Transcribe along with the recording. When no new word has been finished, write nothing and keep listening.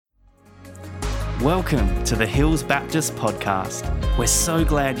Welcome to the Hills Baptist Podcast. We're so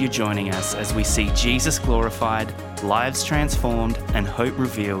glad you're joining us as we see Jesus glorified, lives transformed, and hope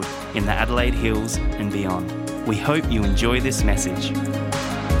revealed in the Adelaide Hills and beyond. We hope you enjoy this message.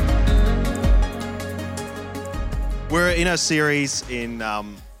 We're in a series in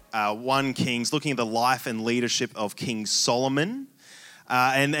 1 Kings, looking at the life and leadership of King Solomon.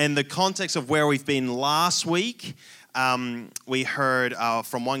 And the context of where we've been last week, we heard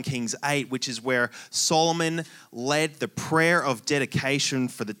from 1 Kings 8, which is where Solomon led the prayer of dedication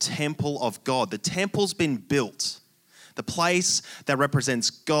for the temple of God. The temple's been built. The place that represents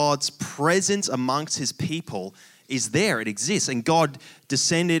God's presence amongst his people is there. It exists. And God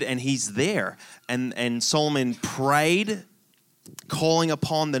descended and he's there. And Solomon prayed, calling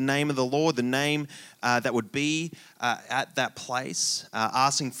upon the name of the Lord, the name that would be at that place,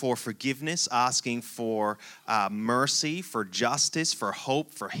 asking for forgiveness, asking for mercy, for justice, for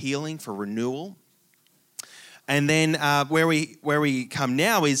hope, for healing, for renewal. And then where we come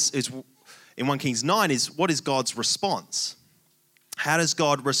now is in 1 Kings 9 is what is God's response? How does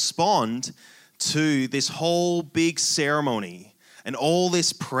God respond to this whole big ceremony and all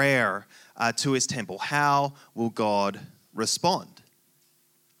this prayer to his temple? How will God respond?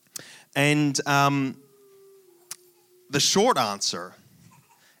 And the short answer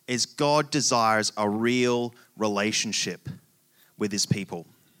is God desires a real relationship with his people.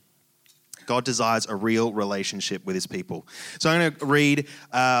 God desires a real relationship with his people. So I'm going to read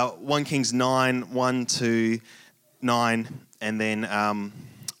 1 Kings 9, 1 to 9, and then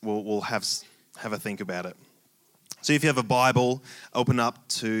we'll have a think about it. So if you have a Bible, open up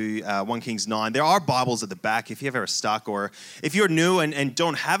to 1 Kings 9. There are Bibles at the back if you're ever stuck, or if you're new and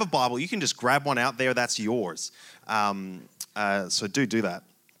don't have a Bible, you can just grab one out there, that's yours. So do that.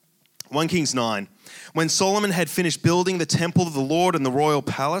 1 Kings 9. When Solomon had finished building the temple of the Lord and the royal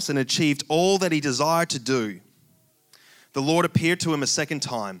palace and achieved all that he desired to do, the Lord appeared to him a second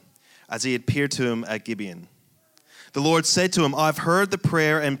time, as he appeared to him at Gibeon. The Lord said to him, I've heard the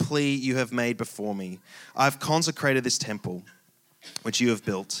prayer and plea you have made before me. I've consecrated this temple, which you have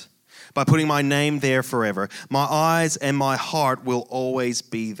built, by putting my name there forever. My eyes and my heart will always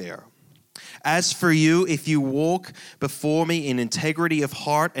be there. As for you, if you walk before me in integrity of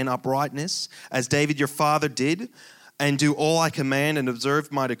heart and uprightness, as David your father did, and do all I command and observe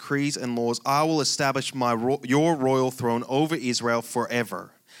my decrees and laws, I will establish your royal throne over Israel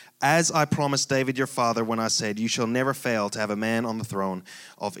forever. As I promised David your father when I said, you shall never fail to have a man on the throne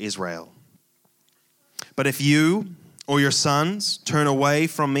of Israel. But if you or your sons turn away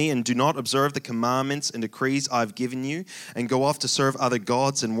from me and do not observe the commandments and decrees I've given you and go off to serve other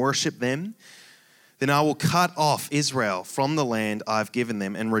gods and worship them, then I will cut off Israel from the land I've given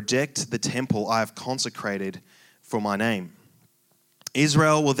them and reject the temple I have consecrated for my name.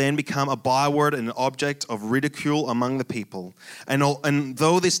 Israel will then become a byword and an object of ridicule among the people. And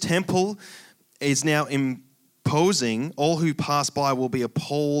though this temple is now imposing, all who pass by will be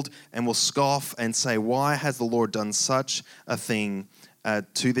appalled and will scoff and say, why has the Lord done such a thing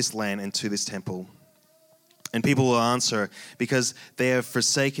to this land and to this temple? And people will answer, because they have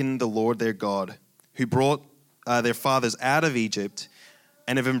forsaken the Lord their God, who brought their fathers out of Egypt,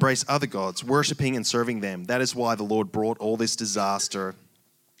 and have embraced other gods, worshipping and serving them. That is why the Lord brought all this disaster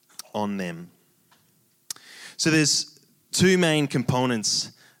on them. So there's two main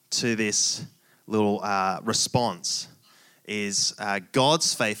components to this little response, is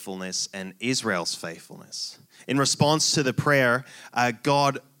God's faithfulness and Israel's faithfulness. In response to the prayer,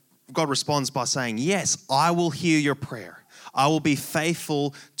 God responds by saying, yes, I will hear your prayer. I will be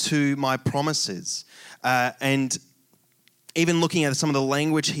faithful to my promises. And even looking at some of the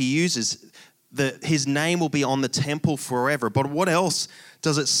language he uses, his name will be on the temple forever. But what else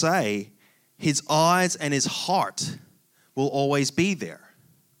does it say? His eyes and his heart will always be there.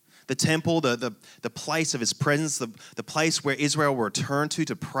 The temple, the place of his presence, the place where Israel will return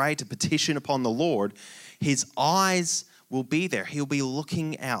to pray, to petition upon the Lord, his eyes will be there. He'll be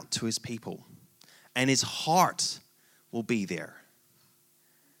looking out to his people. And his heart will be there.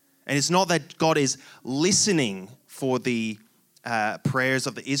 And it's not that God is listening for the prayers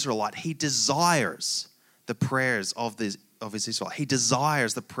of the Israelite. He desires the prayers of his Israelite. He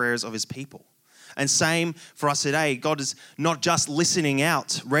desires the prayers of his people. And same for us today. God is not just listening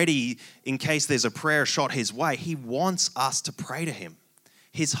out, ready in case there's a prayer shot his way. He wants us to pray to him.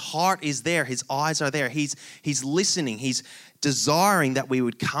 His heart is there. His eyes are there. He's listening. He's desiring that we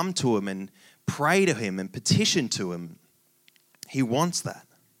would come to him and pray to him and petition to him. He wants that.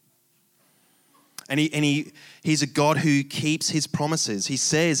 And he's a God who keeps his promises. He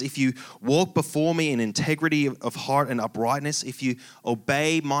says, if you walk before me in integrity of heart and uprightness, if you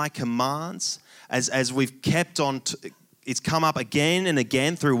obey my commands, as we've kept on, it's come up again and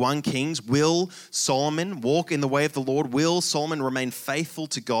again through 1 Kings, will Solomon walk in the way of the Lord? Will Solomon remain faithful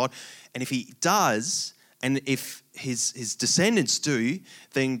to God? And if he does, and if his descendants do,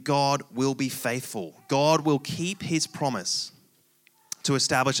 then God will be faithful. God will keep his promise to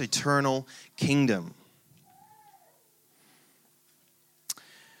establish eternal kingdom.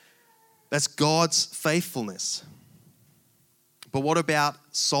 That's God's faithfulness. But what about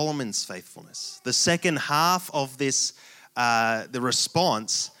Solomon's faithfulness? The second half of this, the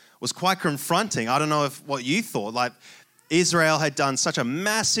response was quite confronting. I don't know what you thought. Like, Israel had done such a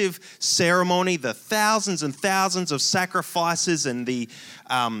massive ceremony, the thousands and thousands of sacrifices, and the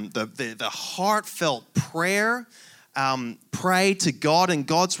heartfelt prayer. Pray to God, and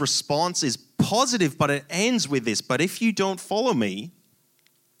God's response is positive, but it ends with this: but if you don't follow me,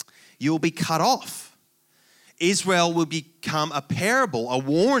 you'll be cut off. Israel will become a parable, a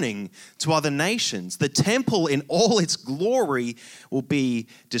warning to other nations. The temple in all its glory will be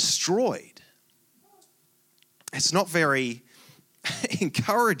destroyed. It's not very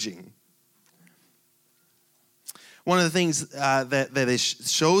encouraging. One of the things that this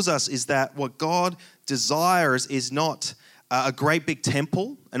shows us is that what God desires is not a great big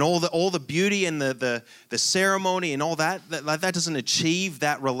temple and all the beauty and the ceremony and all that doesn't achieve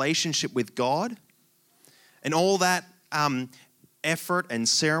that relationship with God. And all that effort and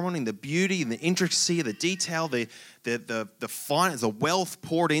ceremony and the beauty and the intricacy, the detail, the finance, the wealth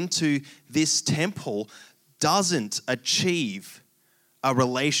poured into this temple doesn't achieve a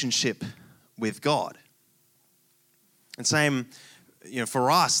relationship with God. And same,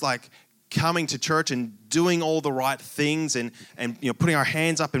 for us, like coming to church and doing all the right things and putting our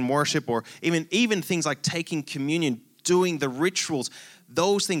hands up in worship, or even things like taking communion, doing the rituals,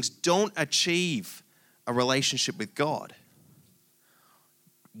 those things don't achieve a relationship with God.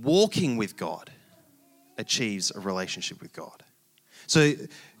 Walking with God achieves a relationship with God. So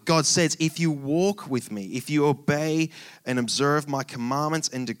God says, if you walk with me, if you obey and observe my commandments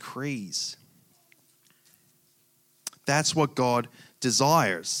and decrees, that's what God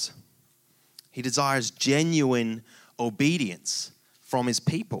desires. He desires genuine obedience from his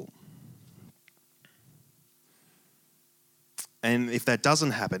people. And if that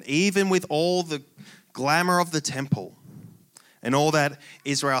doesn't happen, even with all the glamour of the temple and all that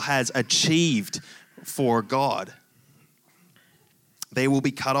Israel has achieved for God, they will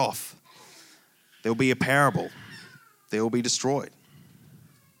be cut off. There will be a parable. They will be destroyed.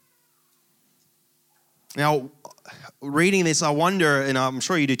 Now, reading this, I wonder, and I'm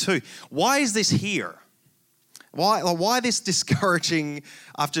sure you do too, why is this here? Why this discouraging,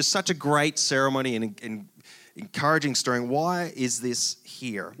 after such a great ceremony and encouraging stirring, why is this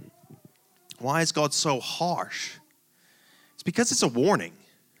here? Why is God so harsh? It's because it's a warning.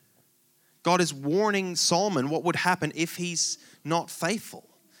 God is warning Solomon what would happen if he's not faithful,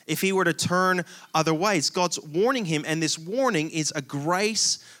 if he were to turn other ways. God's warning him, and this warning is a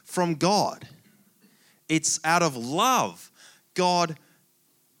grace from God. It's out of love. God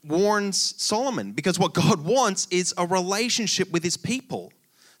warns Solomon because what God wants is a relationship with his people.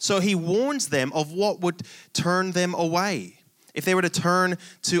 So he warns them of what would turn them away. If they were to turn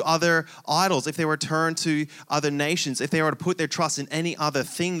to other idols, if they were to turn to other nations, if they were to put their trust in any other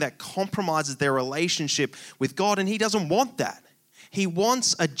thing that compromises their relationship with God, and he doesn't want that. He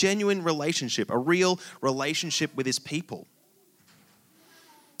wants a genuine relationship, a real relationship with his people.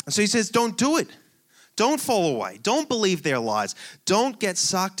 And so he says, don't do it. Don't fall away. Don't believe their lies. Don't get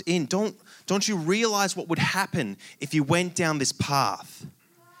sucked in. Don't you realize what would happen if you went down this path?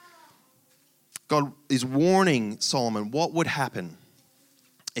 God is warning Solomon what would happen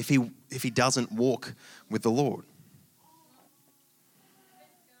if he doesn't walk with the Lord.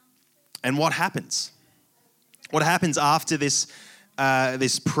 And what happens? What happens after this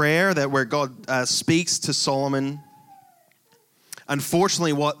prayer where God speaks to Solomon?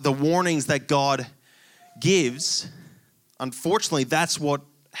 Unfortunately, what the warnings that God gives, unfortunately, that's what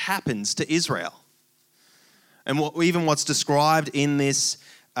happens to Israel. And what's described in this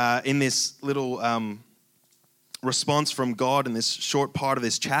little response from God in this short part of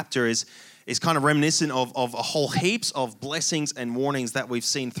this chapter is kind of reminiscent of a whole heaps of blessings and warnings that we've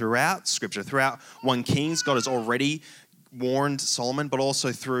seen throughout Scripture. Throughout 1 Kings, God has already warned Solomon, but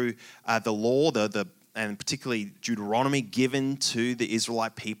also through the law, and particularly Deuteronomy given to the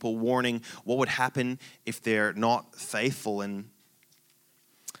Israelite people, warning what would happen if they're not faithful. And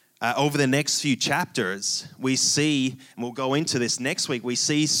over the next few chapters, we see, and we'll go into this next week, we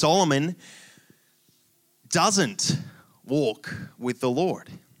see Solomon doesn't walk with the Lord.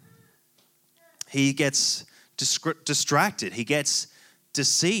 He gets distracted. He gets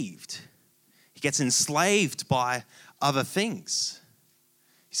deceived. He gets enslaved by other things.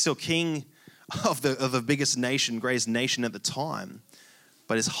 He's still king of the biggest nation, greatest nation at the time,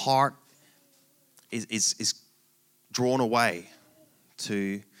 but his heart is drawn away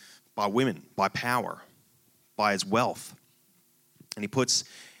by women, by power, by his wealth. And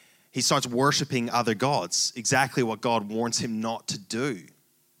he starts worshiping other gods, exactly what God warns him not to do.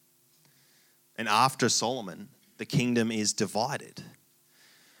 And after Solomon, the kingdom is divided.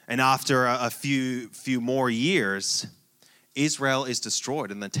 And after a few more years, Israel is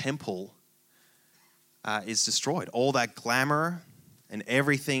destroyed and the temple is destroyed. All that glamour and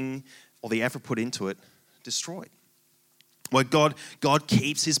everything, all the effort put into it, destroyed. Well, God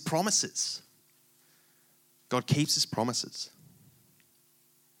keeps his promises. God keeps his promises.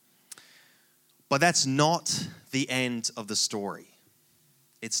 But that's not the end of the story.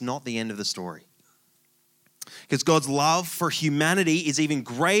 It's not the end of the story. Because God's love for humanity is even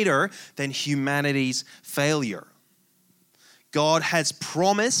greater than humanity's failure. God has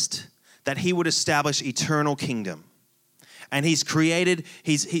promised that he would establish eternal kingdom. And he's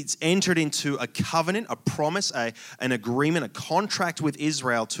entered into a covenant, a promise, an agreement, a contract with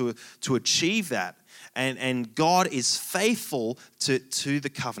Israel to achieve that. And God is faithful to the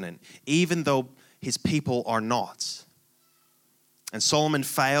covenant, even though his people are not. And Solomon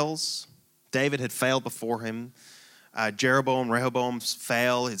fails. David had failed before him. Jeroboam, Rehoboam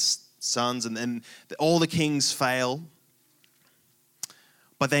fail, his sons, and then all the kings fail.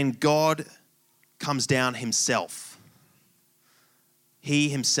 But then God comes down himself. He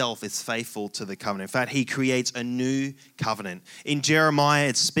himself is faithful to the covenant. In fact, he creates a new covenant. In Jeremiah,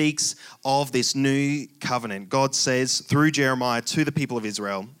 it speaks of this new covenant. God says through Jeremiah to the people of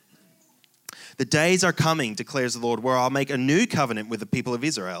Israel, "The days are coming, declares the Lord, where I'll make a new covenant with the people of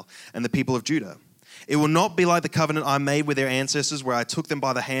Israel and the people of Judah. It will not be like the covenant I made with their ancestors, where I took them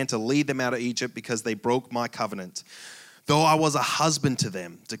by the hand to lead them out of Egypt because they broke my covenant, though I was a husband to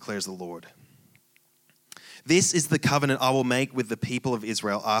them, declares the Lord. This is the covenant I will make with the people of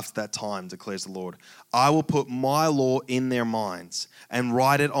Israel after that time, declares the Lord. I will put my law in their minds and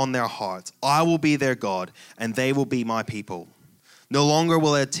write it on their hearts. I will be their God, and they will be my people. No longer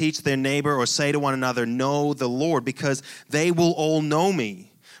will they teach their neighbor or say to one another, 'Know the Lord,' because they will all know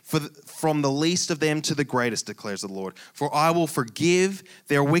me, from the least of them to the greatest, declares the Lord. For I will forgive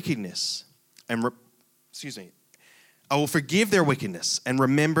their wickedness I will forgive their wickedness and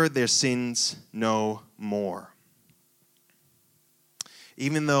remember their sins no more."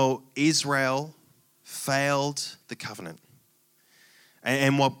 Even though Israel failed the covenant,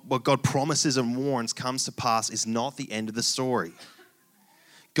 and what God promises and warns comes to pass, is not the end of the story.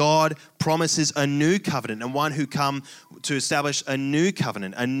 God promises a new covenant, and one who come to establish a new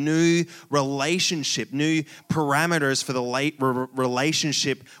covenant, a new relationship, new parameters for the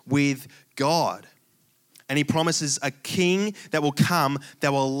relationship with God. And he promises a king that will come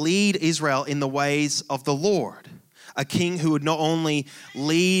that will lead Israel in the ways of the Lord. A king who would not only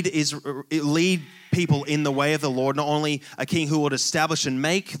lead people in the way of the Lord, not only a king who would establish and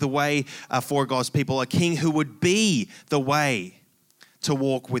make the way for God's people, a king who would be the way to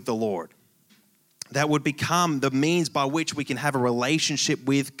walk with the Lord. That would become the means by which we can have a relationship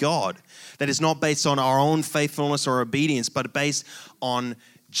with God that is not based on our own faithfulness or obedience, but based on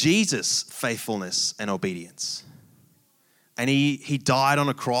Jesus' faithfulness and obedience. And he died on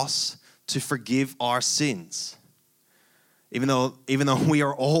a cross to forgive our sins. Even though we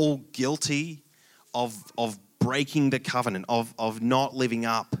are all guilty of breaking the covenant, of not living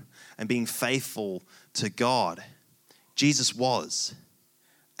up and being faithful to God, Jesus was.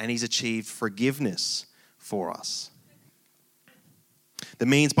 And he's achieved forgiveness for us. The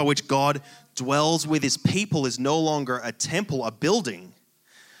means by which God dwells with his people is no longer a temple, a building,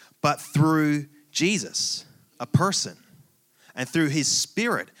 but through Jesus, a person, and through his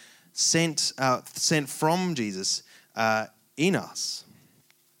Spirit sent from Jesus in us.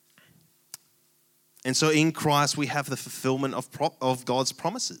 And so in Christ, we have the fulfillment of God's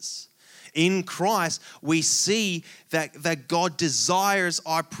promises. In Christ, we see that God desires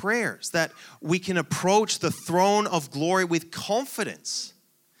our prayers, that we can approach the throne of glory with confidence.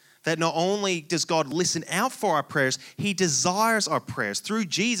 That not only does God listen out for our prayers, he desires our prayers. Through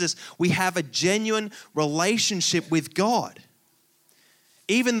Jesus, we have a genuine relationship with God.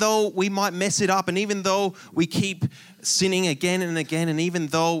 Even though we might mess it up, and even though we keep sinning again and again, and even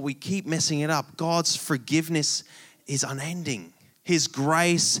though we keep messing it up, God's forgiveness is unending. His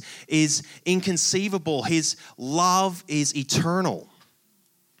grace is inconceivable. His love is eternal.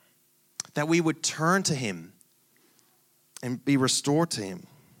 that we would turn to him and be restored to him.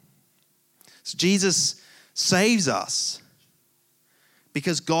 So Jesus saves us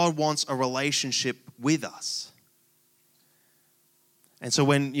because God wants a relationship with us. And so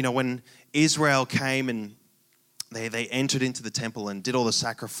when Israel came and they entered into the temple and did all the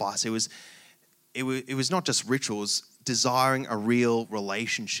sacrifice, it was not just rituals, desiring a real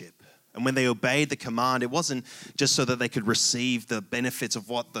relationship. And when they obeyed the command, it wasn't just so that they could receive the benefits of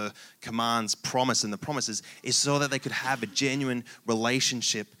what the commands promise, and the promises is so that they could have a genuine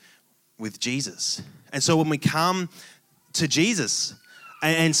relationship with Jesus. And so when we come to Jesus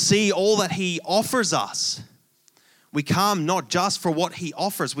and see all that he offers us, we come not just for what he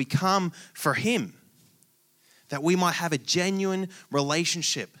offers, we come for him, that we might have a genuine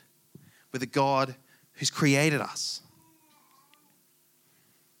relationship with the God who's created us.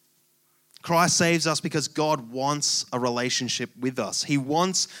 Christ saves us because God wants a relationship with us. He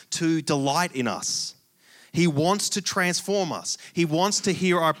wants to delight in us. He wants to transform us. He wants to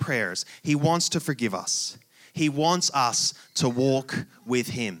hear our prayers. He wants to forgive us. He wants us to walk with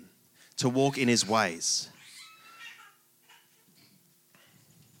him, to walk in his ways.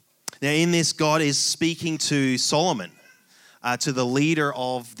 Now, in this, God is speaking to Solomon, to the leader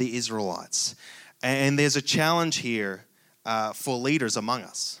of the Israelites. And there's a challenge here for leaders among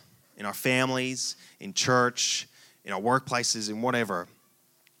us, in our families, in church, in our workplaces, in whatever.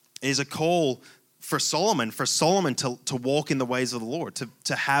 It is a call for Solomon to walk in the ways of the Lord,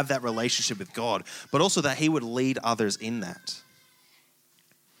 to have that relationship with God, but also that he would lead others in that.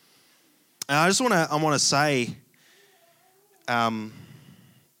 And I want to say,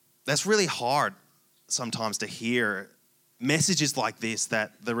 that's really hard sometimes to hear messages like this,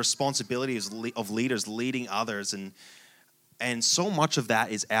 that the responsibility of leaders leading others, and so much of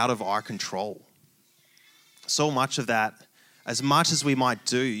that is out of our control. So much of that, as much as we might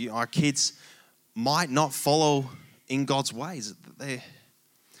do, our kids might not follow in God's ways.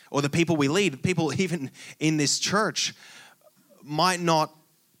 Or the people we lead, people even in this church, might not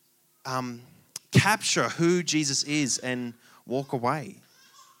capture who Jesus is and walk away.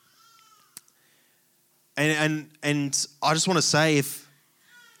 And I just want to say,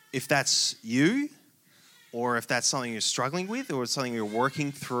 if that's you, or if that's something you're struggling with, or something you're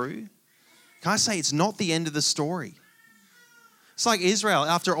working through, can I say it's not the end of the story? It's like Israel,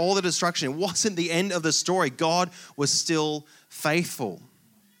 after all the destruction, it wasn't the end of the story. God was still faithful.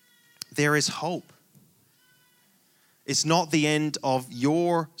 There is hope. It's not the end of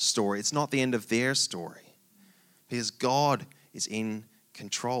your story. It's not the end of their story. Because God is in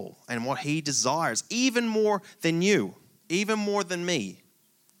control. And what he desires, even more than you, even more than me,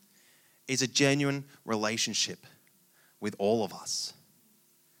 is a genuine relationship with all of us.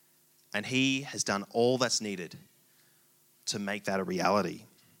 And he has done all that's needed to make that a reality.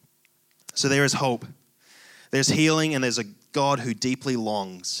 So there is hope. There's healing, and there's a God who deeply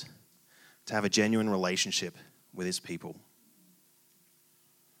longs to have a genuine relationship with his people.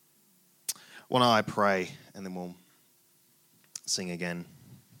 Why don't I pray, and then we'll sing again.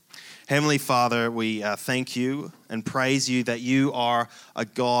 Heavenly Father, we thank you and praise you that you are a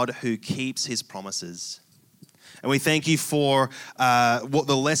God who keeps his promises. And we thank you for what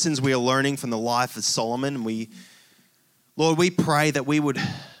the lessons we are learning from the life of Solomon. Lord, we pray that we would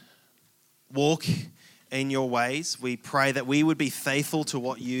walk in your ways. We pray that we would be faithful to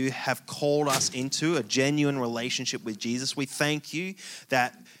what you have called us into, a genuine relationship with Jesus. We thank you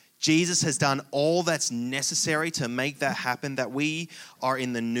that Jesus has done all that's necessary to make that happen, that we are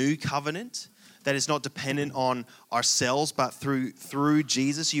in the new covenant, that is not dependent on ourselves, but through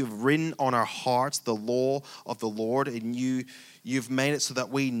Jesus. You've written on our hearts the law of the Lord, and you've made it so that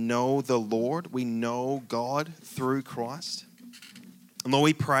we know the Lord, we know God through Christ. And Lord,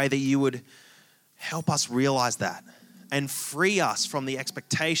 we pray that you would help us realize that and free us from the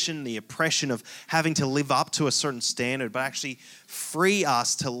expectation, the oppression of having to live up to a certain standard, but actually free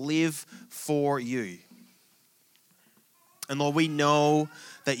us to live for you. And Lord, we know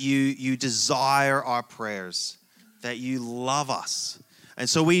that you desire our prayers, that you love us. And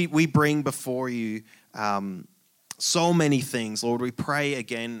so we bring before you so many things. Lord, we pray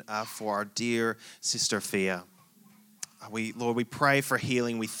again for our dear sister Fia. Lord, we pray for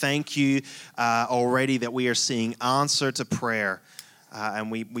healing. We thank you already that we are seeing answer to prayer.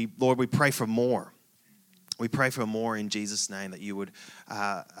 And Lord, we pray for more. We pray for more in Jesus' name, that you would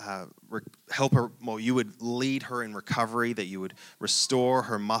help her, you would lead her in recovery, that you would restore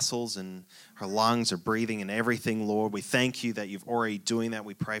her muscles and her lungs, her breathing and everything, Lord. We thank you that you've already doing that.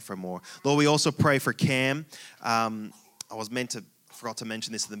 We pray for more. Lord, we also pray for Cam. Forgot to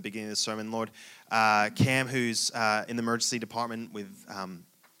mention this at the beginning of the sermon, Lord. Cam, who's in the emergency department with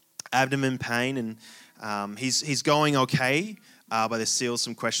abdomen pain, and he's going okay, but there's still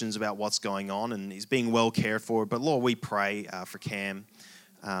some questions about what's going on, and he's being well cared for. But Lord, we pray for Cam,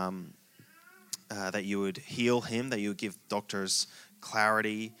 that you would heal him, that you would give doctors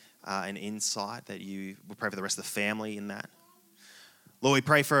clarity and insight, that you would pray for the rest of the family in that. Lord, we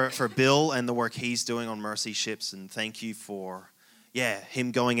pray for Bill and the work he's doing on Mercy Ships, and thank you for,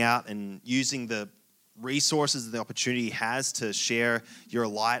 him going out and using the resources and the opportunity he has to share your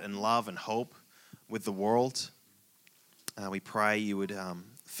light and love and hope with the world. We pray you would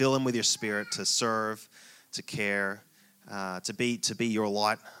fill him with your Spirit to serve, to care, to be your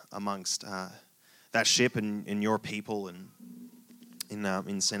light amongst that ship and your people and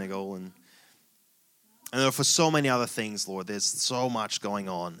in Senegal and for so many other things, Lord. There's so much going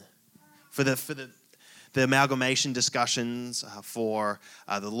on for the amalgamation discussions, for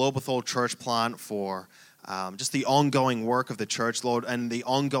the Lower Bethel church plant, for just the ongoing work of the church, Lord, and the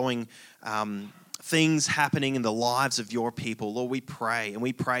ongoing things happening in the lives of your people. Lord, we pray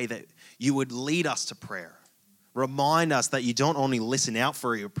that you would lead us to prayer. Remind us that you don't only listen out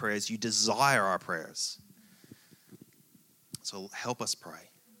for your prayers, you desire our prayers. So help us pray.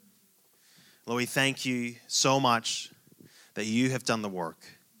 Lord, we thank you so much that you have done the work,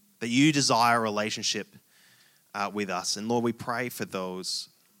 that you desire a relationship with us. And Lord, we pray for those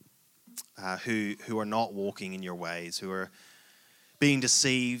who are not walking in your ways, who are being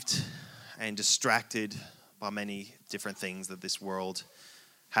deceived and distracted by many different things that this world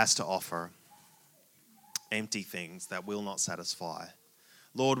has to offer, empty things that will not satisfy.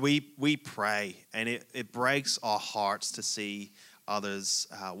 Lord, we pray, and it breaks our hearts to see others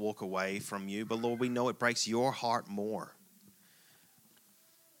walk away from you. But Lord, we know it breaks your heart more.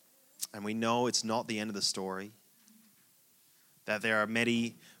 And we know it's not the end of the story. That there are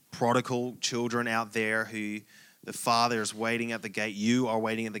many prodigal children out there who the Father is waiting at the gate. You are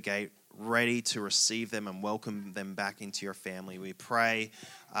waiting at the gate, ready to receive them and welcome them back into your family. We pray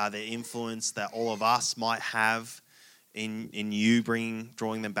the influence that all of us might have in you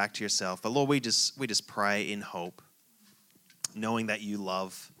drawing them back to yourself. But Lord, we just pray in hope, knowing that you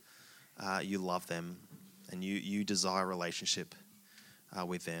love them and you desire a relationship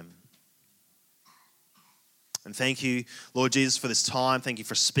with them. And thank you, Lord Jesus, for this time. Thank you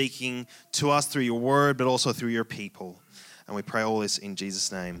for speaking to us through your word, but also through your people. And we pray all this in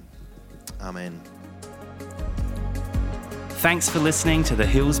Jesus' name. Amen. Thanks for listening to the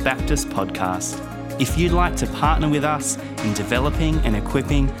Hills Baptist podcast. If you'd like to partner with us in developing and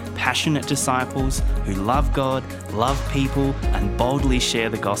equipping passionate disciples who love God, love people, and boldly share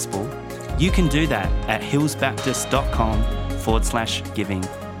the gospel, you can do that at hillsbaptist.com/giving.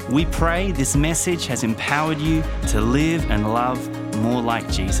 We pray this message has empowered you to live and love more like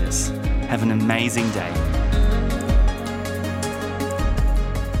Jesus. Have an amazing day.